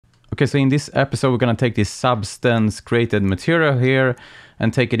Okay, so in this episode, we're gonna take this substance created material here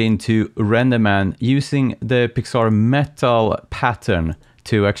and take it into Renderman using the PxrMetal pattern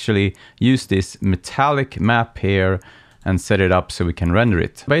to actually use this metallic map here and set it up so we can render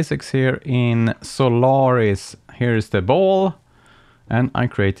it. Basics here in Solaris, here's the ball, and I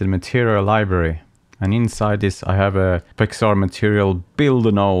created a material library. And inside this, I have a PxrMetal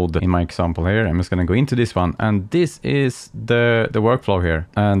builder node in my example here. I'm just gonna go into this one, and this is the workflow here.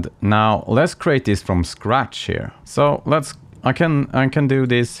 And now let's create this from scratch here. So I can do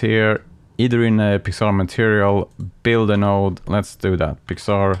this here either in a PxrMetal builder node. Let's do that.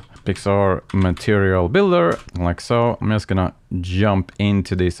 PxrMetal builder, like so. I'm just gonna jump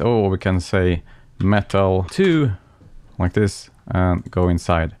into this. Oh, we can say metal 2, like this, and go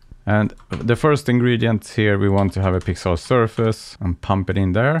inside. And the first ingredient here, we want to have a pixel surface and pump it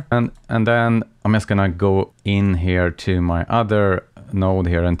in there. And then I'm just gonna go in here to my other node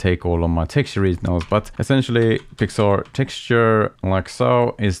here and take all of my texture read nodes. But essentially Pixar texture, like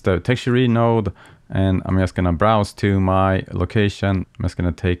so, is the texture read node. And I'm just gonna browse to my location. I'm just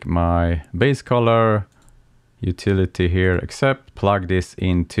gonna take my base color, utility here, except plug this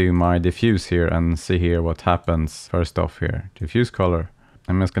into my diffuse here and see here what happens. First off here, diffuse color.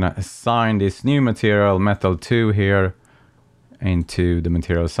 I'm just gonna assign this new material, metal 2 here, into the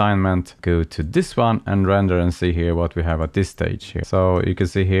material assignment. Go to this one and render and see here what we have at this stage here. So you can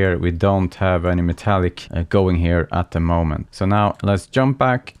see here we don't have any metallic going here at the moment. So now let's jump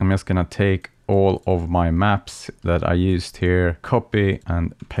back. I'm just gonna take all of my maps that I used here, copy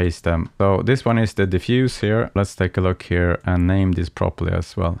and paste them. So this one is the diffuse here. Let's take a look here and name this properly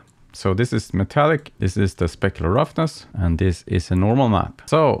as well. So this is metallic, this is the specular roughness, and this is a normal map.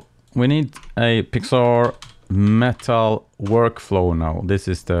 So we need a PxrMetalLWorkflow now. This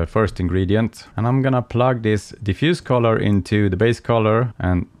is the first ingredient. And I'm gonna plug this diffuse color into the base color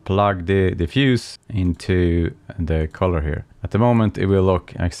and plug the diffuse into the color here. At the moment, it will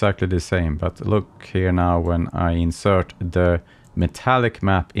look exactly the same, but look here now when I insert the metallic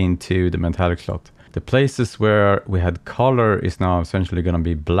map into the metallic slot. The places where we had color is now essentially going to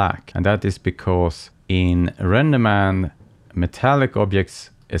be black. And that is because in Renderman, metallic objects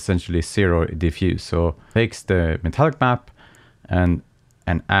essentially zero diffuse. So takes the metallic map and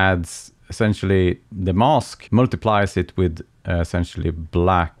adds essentially the mask, multiplies it with essentially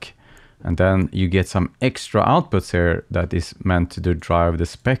black. And then you get some extra outputs here that is meant to drive the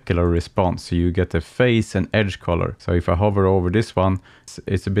specular response. So you get the face and edge color. So if I hover over this one,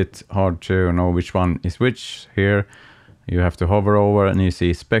 it's a bit hard to know which one is which here. You have to hover over and you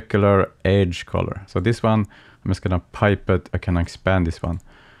see specular edge color. So this one, I'm just gonna pipe it. I can expand this one.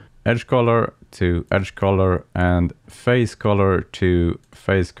 Edge color to edge color and face color to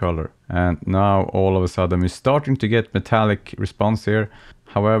face color. And now all of a sudden we're starting to get metallic response here.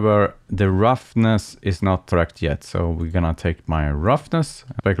 However, the roughness is not correct yet. So we're gonna take my roughness,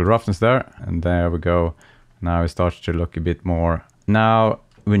 specular roughness there, and there we go. Now it starts to look a bit more. Now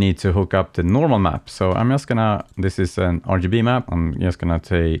we need to hook up the normal map. So I'm just gonna, this is an RGB map. I'm just gonna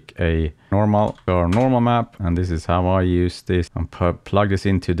take a normal map, and this is how I use this. And plug this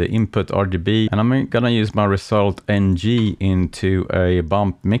into the input RGB, and I'm gonna use my result NG into a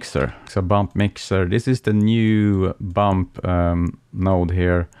bump mixer. So bump mixer, this is the new bump node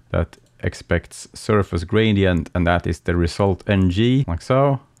here that expects surface gradient, and that is the result NG, like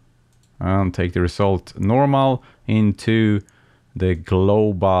so. And take the result normal into the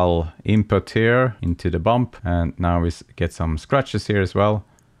global input here into the bump, and now we get some scratches here as well,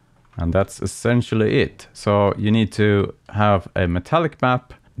 and that's essentially it. So you need to have a metallic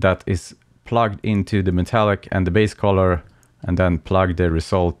map that is plugged into the metallic and the base color, and then plug the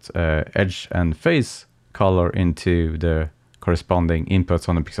result edge and face color into the corresponding inputs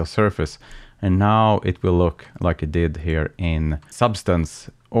on the pixel surface, and now it will look like it did here in Substance.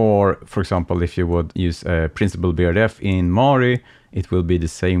 Or, for example, if you would use a principal brdf in Mari, it will be the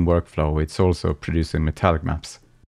same workflow. It's also producing metallic maps.